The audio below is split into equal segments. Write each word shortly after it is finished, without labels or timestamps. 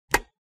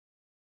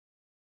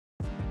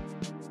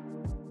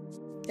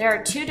There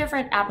are two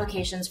different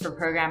applications for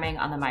programming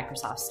on the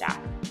Microsoft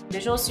stack,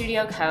 Visual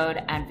Studio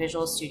Code and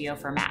Visual Studio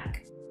for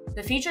Mac.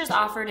 The features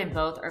offered in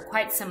both are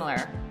quite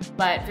similar,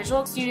 but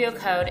Visual Studio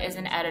Code is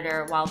an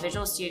editor while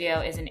Visual Studio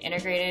is an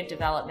integrated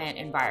development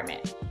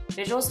environment.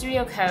 Visual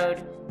Studio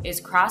Code is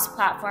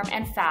cross-platform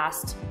and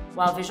fast,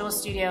 while Visual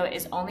Studio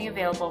is only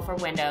available for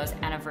Windows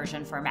and a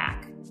version for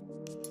Mac.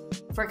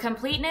 For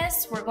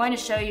completeness, we're going to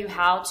show you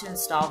how to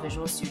install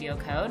Visual Studio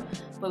Code,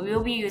 but we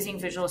will be using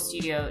Visual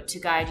Studio to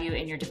guide you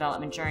in your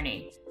development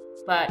journey.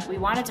 But we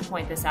wanted to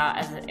point this out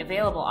as an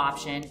available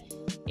option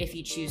if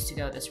you choose to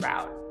go this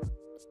route.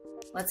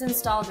 Let's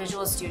install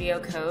Visual Studio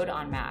Code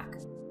on Mac.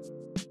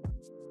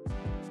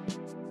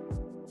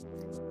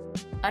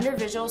 Under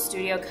Visual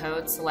Studio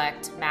Code,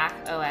 select Mac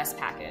OS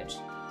package.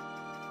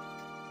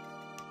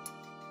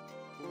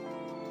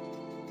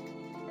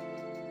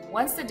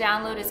 Once the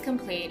download is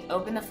complete,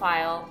 open the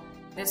file.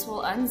 This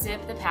will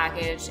unzip the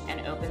package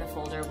and open the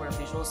folder where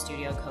Visual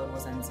Studio Code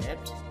was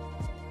unzipped.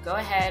 Go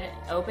ahead,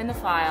 open the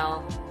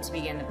file to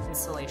begin the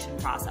installation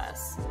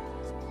process.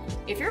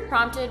 If you're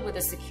prompted with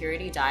a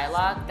security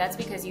dialog, that's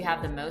because you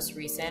have the most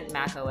recent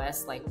Mac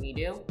OS like we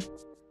do.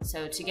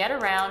 So to get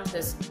around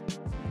this,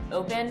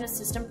 open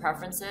System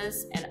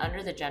Preferences and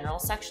under the General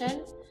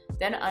section,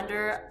 then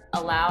under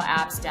Allow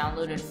Apps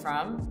Downloaded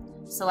From,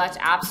 select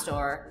App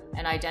Store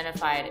and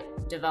identify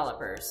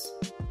Developers.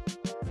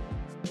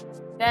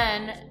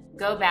 Then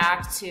go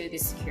back to the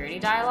security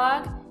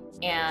dialog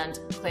and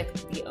click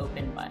the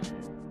Open button.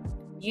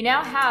 You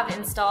now have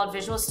installed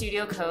Visual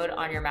Studio Code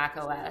on your Mac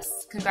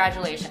OS.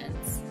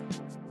 Congratulations.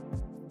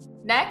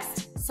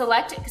 Next,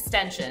 select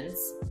Extensions.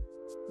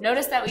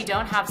 Notice that we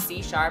don't have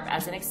C#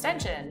 as an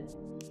extension.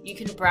 You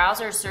can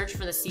browse or search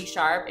for the C#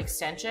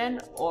 extension,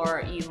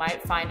 or you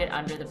might find it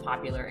under the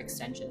popular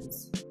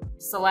extensions.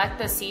 Select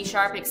the C#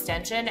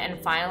 extension and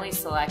finally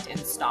select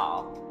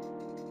Install.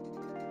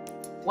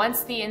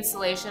 Once the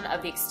installation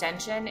of the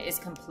extension is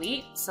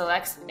complete,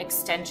 select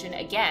Extension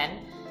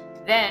again,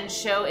 then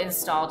Show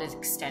Installed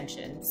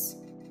Extensions.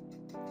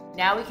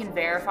 Now we can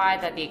verify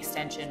that the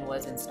extension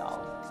was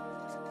installed.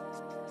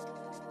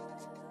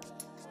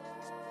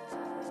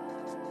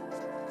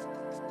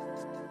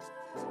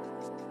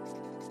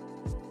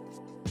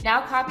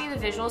 Now copy the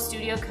Visual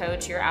Studio Code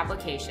to your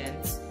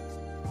applications.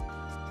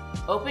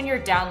 Open your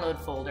download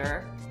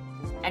folder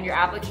and your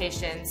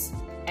applications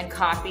and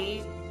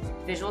copy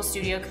Visual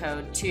Studio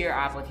Code to your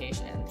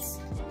applications.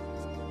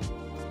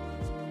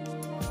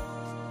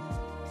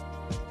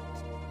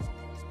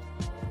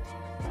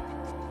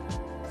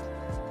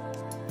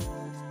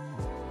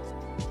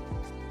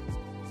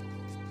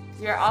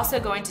 We are also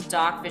going to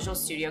dock Visual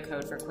Studio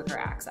Code for quicker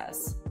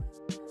access.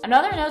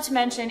 Another note to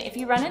mention, if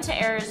you run into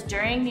errors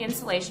during the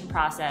installation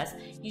process,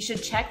 you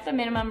should check the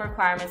minimum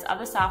requirements of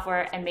the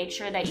software and make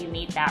sure that you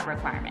meet that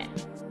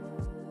requirement.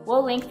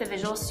 We'll link the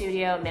Visual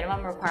Studio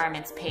minimum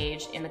requirements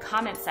page in the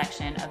comments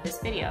section of this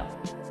video.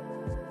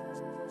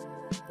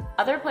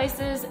 Other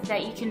places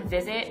that you can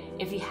visit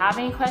if you have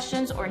any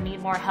questions or need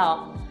more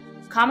help,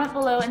 comment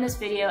below in this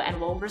video and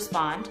we'll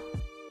respond.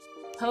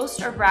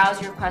 Post or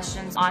browse your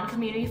questions on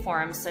community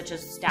forums such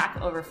as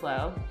Stack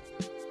Overflow.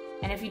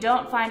 And if you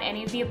don't find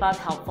any of the above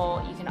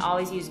helpful, you can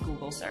always use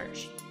Google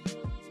search.